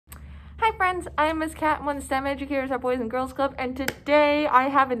Hi friends, I'm Miss Kat, one of the STEM educators at Boys and Girls Club, and today I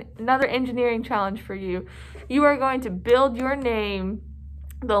have another engineering challenge for you. You are going to build your name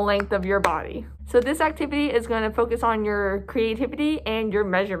the length of your body. So this activity is going to focus on your creativity and your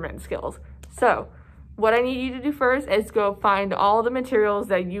measurement skills. So what I need you to do first is go find all the materials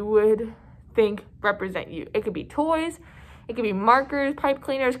that you would think represent you. It could be toys, it could be markers, pipe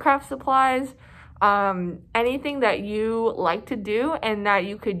cleaners, craft supplies, anything that you like to do and that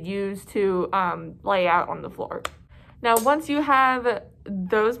you could use to lay out on the floor. Now, once you have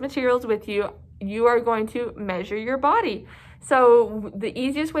those materials with you, you are going to measure your body. So the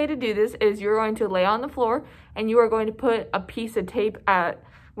easiest way to do this is you're going to lay on the floor and you are going to put a piece of tape at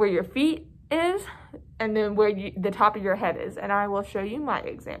where your feet is and then where the top of your head is. And I will show you my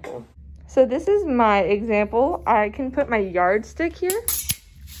example. So this is my example. I can put my yardstick here.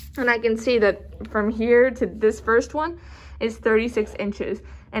 And I can see that from here to this first one is 36 inches.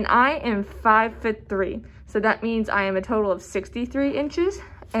 And I am 5'3". So that means I am a total of 63 inches.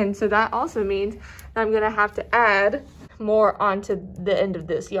 And so that also means that I'm gonna have to add more onto the end of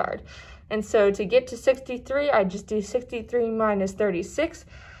this yard. And so to get to 63, I just do 63 minus 36,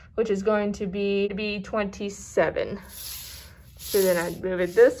 which is going to be 27. So then I'd move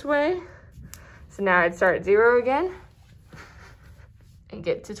it this way. So now I'd start at 0 again and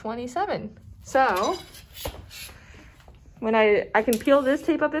get to 27. So when I can peel this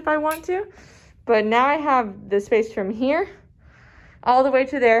tape up if I want to, but now I have the space from here all the way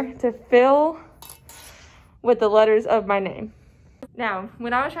to there to fill with the letters of my name. Now,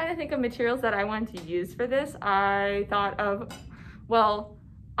 when I was trying to think of materials that I wanted to use for this, I thought of, well,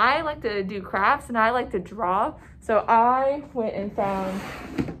 I like to do crafts and I like to draw. So I went and found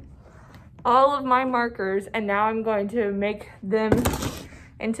all of my markers and now I'm going to make them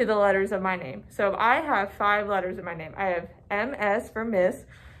into the letters of my name. So I have 5 letters in my name. I have MS for Miss,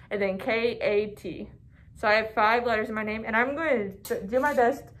 and then KAT. So I have 5 letters in my name, and I'm going to do my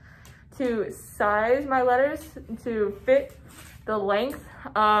best to size my letters to fit the length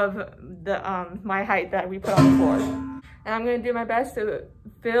of the my height that we put on the floor. And I'm going to do my best to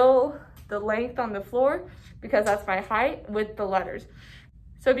fill the length on the floor because that's my height with the letters.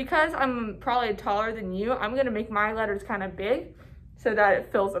 So because I'm probably taller than you, I'm going to make my letters kind of big so that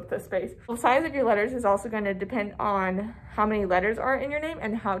it fills up the space. The size of your letters is also going to depend on how many letters are in your name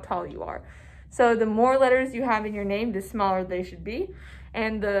and how tall you are. So the more letters you have in your name, the smaller they should be.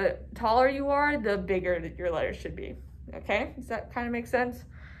 And the taller you are, the bigger that your letters should be. Okay, does that kind of make sense?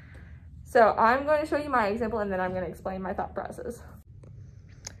 So I'm going to show you my example and then I'm going to explain my thought process.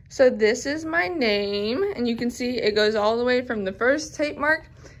 So this is my name, and you can see it goes all the way from the first tape mark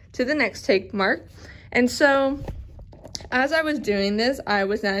to the next tape mark. And so as I was doing this, I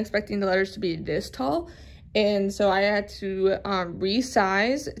was not expecting the letters to be this tall, and so I had to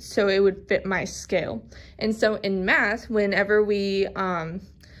resize so it would fit my scale. And so in math, whenever we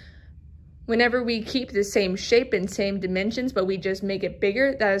keep the same shape and same dimensions, but we just make it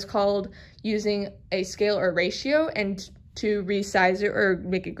bigger, that is called using a scale or ratio and to resize it or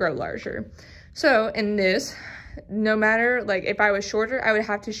make it grow larger. So in this, no matter, like if I was shorter, I would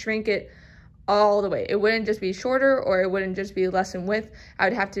have to shrink it all the way. It wouldn't just be shorter or it wouldn't just be less in width. I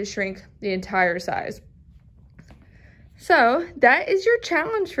would have to shrink the entire size. So that is your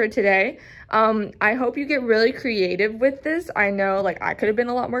challenge for today. I hope you get really creative with this. I know like I could have been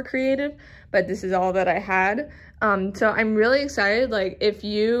a lot more creative, but this is all that I had. So I'm really excited. Like if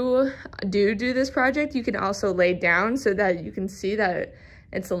you do this project, you can also lay down so that you can see that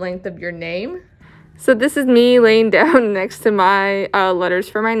it's the length of your name. So this is me laying down next to my letters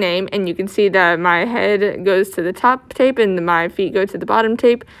for my name, and you can see that my head goes to the top tape and my feet go to the bottom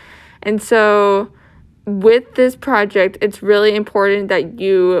tape. And so with this project, it's really important that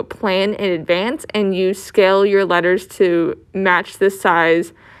you plan in advance and you scale your letters to match the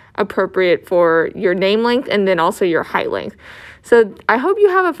size appropriate for your name length and then also your height length. So I hope you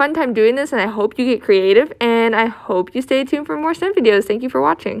have a fun time doing this, and I hope you get creative, and I hope you stay tuned for more STEM videos. Thank you for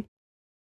watching.